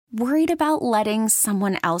Worried about letting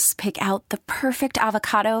someone else pick out the perfect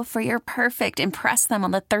avocado for your perfect impress them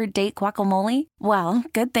on the third date guacamole? Well,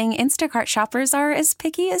 good thing Instacart shoppers are as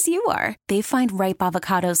picky as you are. They find ripe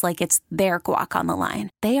avocados like it's their guac on the line.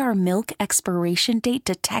 They are milk expiration date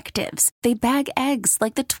detectives. They bag eggs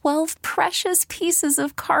like the 12 precious pieces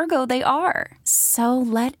of cargo they are. So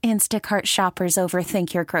let Instacart shoppers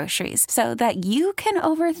overthink your groceries so that you can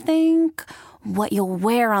overthink what you'll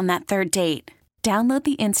wear on that third date. Download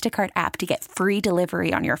the Instacart app to get free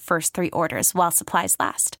delivery on your first 3 orders while supplies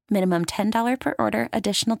last. Minimum $10 per order.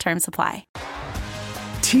 Additional terms apply.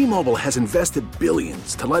 T-Mobile has invested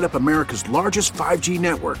billions to light up America's largest 5G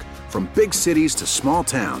network, from big cities to small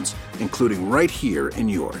towns, including right here in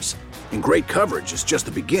yours. And great coverage is just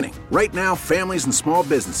the beginning. Right now, families and small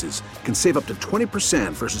businesses can save up to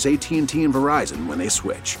 20% versus AT&T and Verizon when they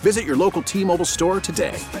switch. Visit your local T-Mobile store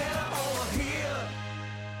today.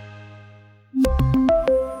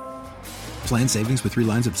 Plan savings with 3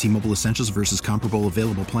 lines of T-Mobile Essentials versus comparable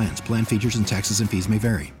available plans. Plan features and taxes and fees may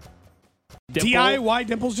vary. DIY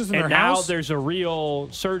dimples just in their house? And now there's a real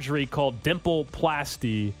surgery called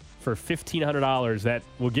Dimpleplasty for $1,500 that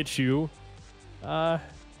will get you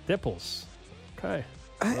dimples. Okay.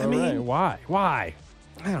 I mean, right. Why?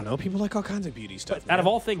 I don't know. People like all kinds of beauty stuff. Out of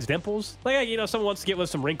all things, dimples? Like, someone wants to get with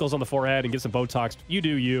some wrinkles on the forehead and get some Botox. You do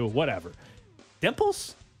you, whatever.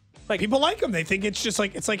 Dimples? Like, people like them. They think it's just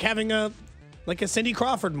like, it's like having a Cindy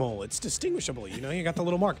Crawford mole. It's distinguishable. You got the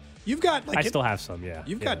little mark. You've got I still have some, yeah.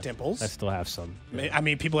 You've got dimples. I still have some. Yeah. I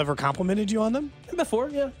mean, people ever complimented you on them? Before,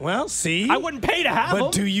 yeah. Well, see? I wouldn't pay to have them.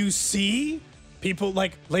 But do you see people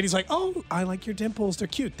ladies like, oh, I like your dimples. They're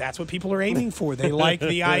cute. That's what people are aiming for. They like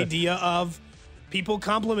the idea of people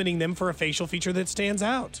complimenting them for a facial feature that stands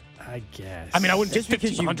out. I guess. I mean, I wouldn't just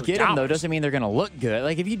because you get them though doesn't mean they're going to look good.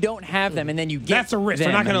 Like if you don't have them and then you get that's a risk.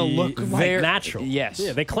 They're not going to look natural. Yes.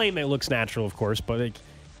 Yeah, they claim it looks natural, of course, but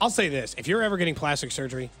I'll say this: if you're ever getting plastic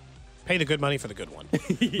surgery, pay the good money for the good one.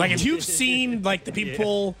 Like if you've seen the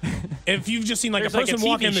people, if you've just seen there's a person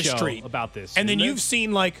walking in the show street about this, and then you've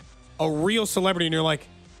seen a real celebrity, and you're like,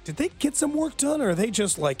 did they get some work done, or are they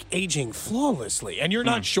just aging flawlessly? And you're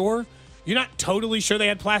not sure. You're not totally sure they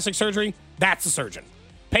had plastic surgery. That's a surgeon.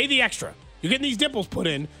 Pay the extra. You're getting these dimples put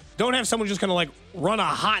in. Don't have someone just going to run a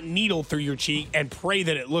hot needle through your cheek and pray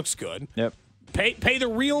that it looks good. Yep. Pay the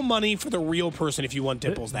real money for the real person if you want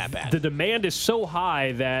dimples that bad. The demand is so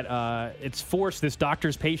high that it's forced this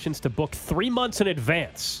doctor's patients to book 3 months in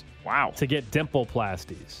advance. Wow. To get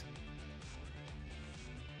dimpleplasties.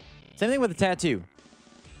 Same thing with a tattoo.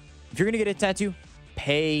 If you're going to get a tattoo,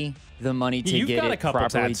 pay the money to get it You've got a couple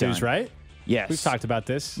properly tattoos, done. right? Yes. We've talked about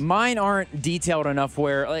this. Mine aren't detailed enough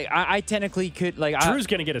where, I technically could, Drew's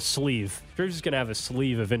going to get a sleeve. Drew's going to have a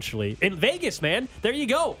sleeve eventually. In Vegas, man. There you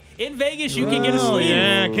go. In Vegas, you can get a sleeve.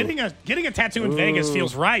 Yeah, getting a tattoo in Vegas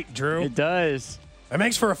feels right, Drew. It does. It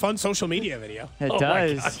makes for a fun social media video. It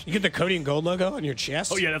does. You get the Cody and Gold logo on your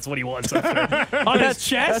chest. Oh, yeah, that's what he wants. On his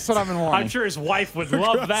chest? That's what I've been wanting. I'm sure his wife would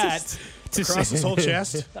love that. Across his whole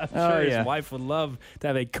chest. I'm sure his wife would love to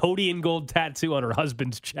have a Cody and Gold tattoo on her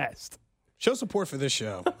husband's chest. Show support for this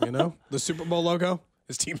show, the Super Bowl logo.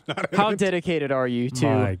 His team's not in How it. dedicated are you to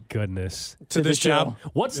My goodness. to this job?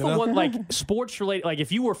 What's the one, sports related,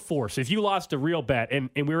 if you were forced, if you lost a real bet and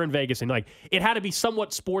we were in Vegas and, it had to be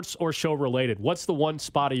somewhat sports or show related, what's the one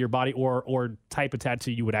spot of your body or type of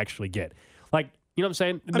tattoo you would actually get? You know what I'm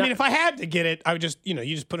saying? I mean, if I had to get it, I would just, you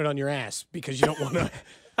just put it on your ass because you don't want to.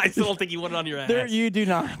 I still don't think you want it on your ass. You do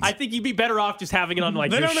not. I think you'd be better off just having it on your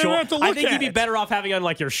don't shoulder. have to look I think at you'd be it. better off having it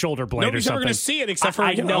on your shoulder blade Nobody's or something. ever going to see it except for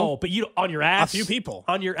I know, but you on your ass. A few people.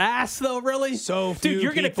 On your ass though, really? So few Dude,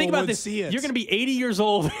 you're gonna people think about would this. see it. You're gonna be 80 years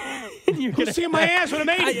old. And you're Who's seeing my ass when I'm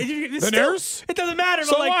 80? The nurse? It doesn't matter.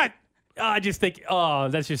 So but what? I just think,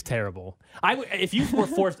 that's just terrible. If you were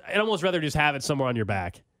forced, I'd almost rather just have it somewhere on your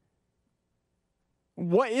back.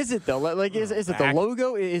 What is it, though? Is it the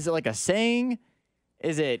logo? Is it a saying?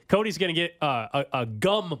 Is it? Cody's going to get a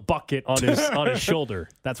gum bucket on his shoulder.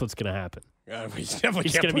 That's what's going to happen. He's definitely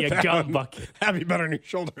It's going to be a gum bucket. That'd be better on your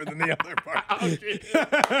shoulder than the other part.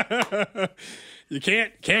 You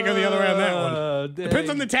can't go the other way on that one. Depends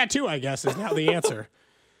on the tattoo, I guess, is now the answer.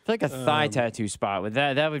 I feel like a thigh tattoo spot with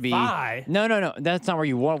that would be thigh? No. That's not where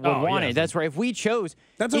you would want it. That's where if we chose,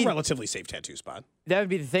 that's a relatively safe tattoo spot. That would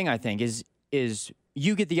be the thing. I think is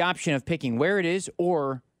you get the option of picking where it is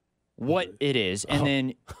or what it is, and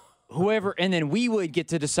then we would get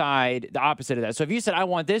to decide the opposite of that. So if you said I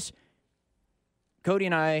want this, Cody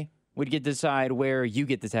and I would get to decide where you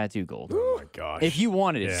get the tattoo gold. Oh my gosh! If you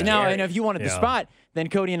wanted it, Yeah. and if you wanted the spot, then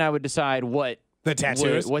Cody and I would decide what The tattoo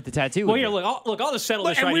is? What the tattoo Well, would here, be. look, I'll just settle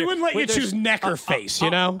this And right we here. wouldn't let you choose neck or face, you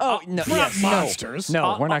know? Oh, no. We're not yes, monsters.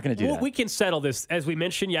 No, we're not going to do that. We can settle this. As we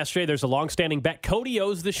mentioned yesterday, there's a long-standing bet. Cody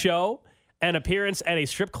owes the show an appearance at a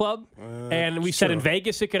strip club, and we said in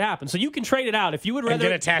Vegas it could happen. So you can trade it out. If you would rather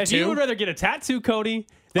get a tattoo? If you would rather get a tattoo, Cody,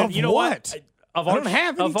 then Of you know what? Of I don't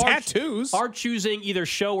have any tattoos. Our choosing either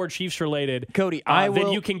show or Chiefs related, Cody, then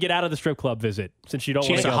you can get out of the strip club visit since you don't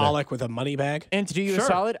want to go there. Chiefsaholic with a money bag. And to do you a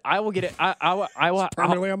solid, I will get it. I will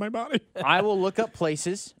Permanently on my body. I will look up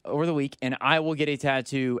places over the week, and I will get a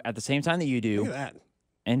tattoo at the same time that you do Look at that.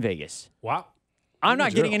 in Vegas. Wow. I'm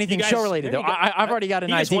not getting anything You guys- show related there though. you go. I've already got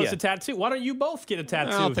an He just idea. wants a tattoo. Why don't you both get a I'll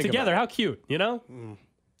tattoo think together? about How cute, you know?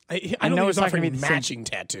 I know know he's it's not gonna offering be the same. matching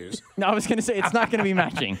tattoos. No, I was going to say it's not going to be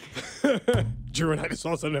matching. Drew and I just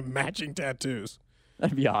also have matching tattoos.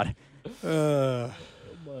 That'd be odd. Oh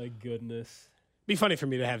my goodness. Be funny for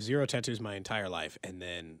me to have 0 tattoos my entire life, and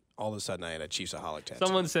then all of a sudden I had a Chiefsaholic tattoo.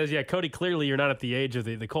 Someone says, yeah, Cody, clearly you're not at the age of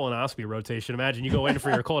the colonoscopy rotation. Imagine you go in for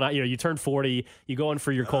your colon, you turn 40, you go in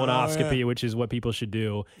for your colonoscopy, which is what people should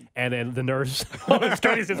do, and then the nurse,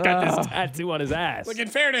 Cody's just got this tattoo on his ass. Look, in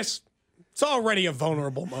fairness, it's already a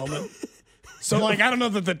vulnerable moment. So, I don't know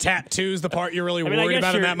that the tattoo's the part you're really I worried guess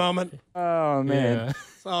about in you're- that moment. Oh man.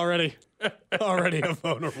 It's already a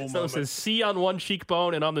vulnerable So it moment. says C on one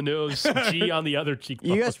cheekbone and on the nose, G on the other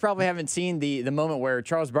cheekbone. You guys probably haven't seen the moment where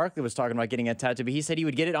Charles Barkley was talking about getting a tattoo, but he said he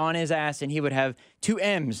would get it on his ass and he would have 2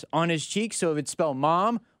 M's on his cheek, so it would spell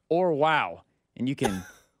mom or wow. And you can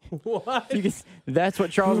What? that's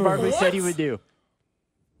what Charles Barkley said he would do.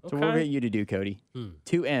 So we'll Okay. get you to do, Cody.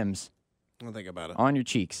 2 M's I'll think about it. on your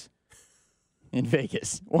cheeks in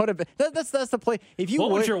Vegas. What a that's the play. If you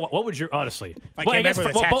What would, would your honestly? I came back with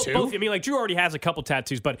a tattoo? Both, I mean, Drew already has a couple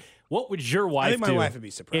tattoos, but what would your wife think my do wife would be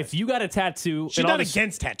surprised. if you got a tattoo? She's and not all this-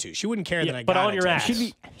 against tattoos. She wouldn't care that I got but on a your tattoo.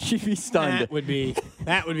 ass. she'd be stunned. That would be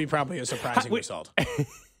probably a surprising result.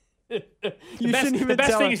 You The shouldn't even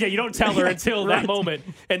best tell thing her. is, you don't tell her until that Right. moment,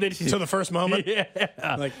 and then she's Until the first moment. yeah.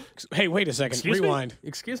 Like, hey, wait a second. Excuse Rewind. me.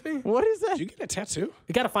 Excuse me. What is that? Did you get a tattoo?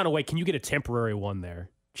 You got to find a way. Can you get a temporary one there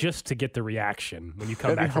just to get the reaction when you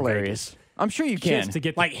come That'd back be from hilarious. Vegas? I'm sure you can. Just to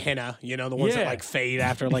get Like henna, the ones Yeah. that fade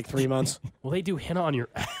after 3 months. well, they do henna on your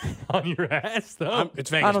on your ass though. It's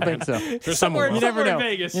Vegas. I don't think man. so. There's Somewhere- someone. You never somewhere know.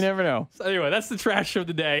 in Vegas. You never know. So anyway, that's the trash of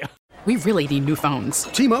the day. We really need new phones.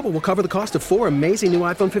 T-Mobile will cover the cost of 4 amazing new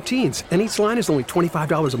iPhone 15s, and each line is only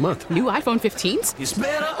 $25 a month. New iPhone 15s?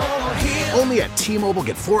 Only at T-Mobile,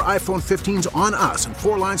 get 4 iPhone 15s on us and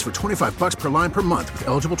 4 lines for $25 per line per month with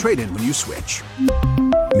eligible trade-in when you switch.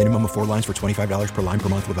 Minimum of 4 lines for $25 per line per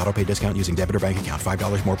month with autopay discount using debit or bank account.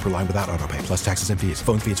 $5 more per line without autopay, plus taxes and fees.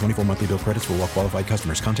 Phone fee at 24 monthly bill credits for well-qualified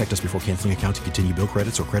customers. Contact us before canceling account to continue bill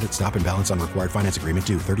credits or credit stop and balance on required finance agreement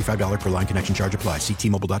due. $35 per line connection charge applies. See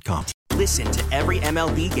T-Mobile.com. Listen to every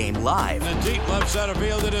MLB game live. In the deep left center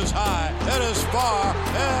field, it is high, it is far,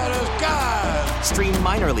 it is God. Stream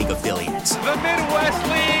minor league affiliates. The Midwest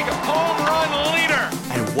League home run leader.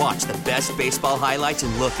 And watch the best baseball highlights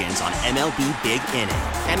and look-ins on MLB Big Inning.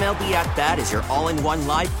 MLB At Bat is your all-in-one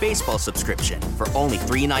live baseball subscription for only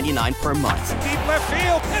 $3.99 per month. Deep left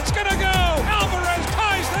field, it's gonna go. Alvarez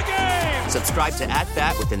ties the game. Subscribe to At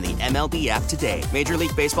Bat within the MLB app today. Major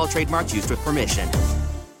League Baseball trademarks used with permission.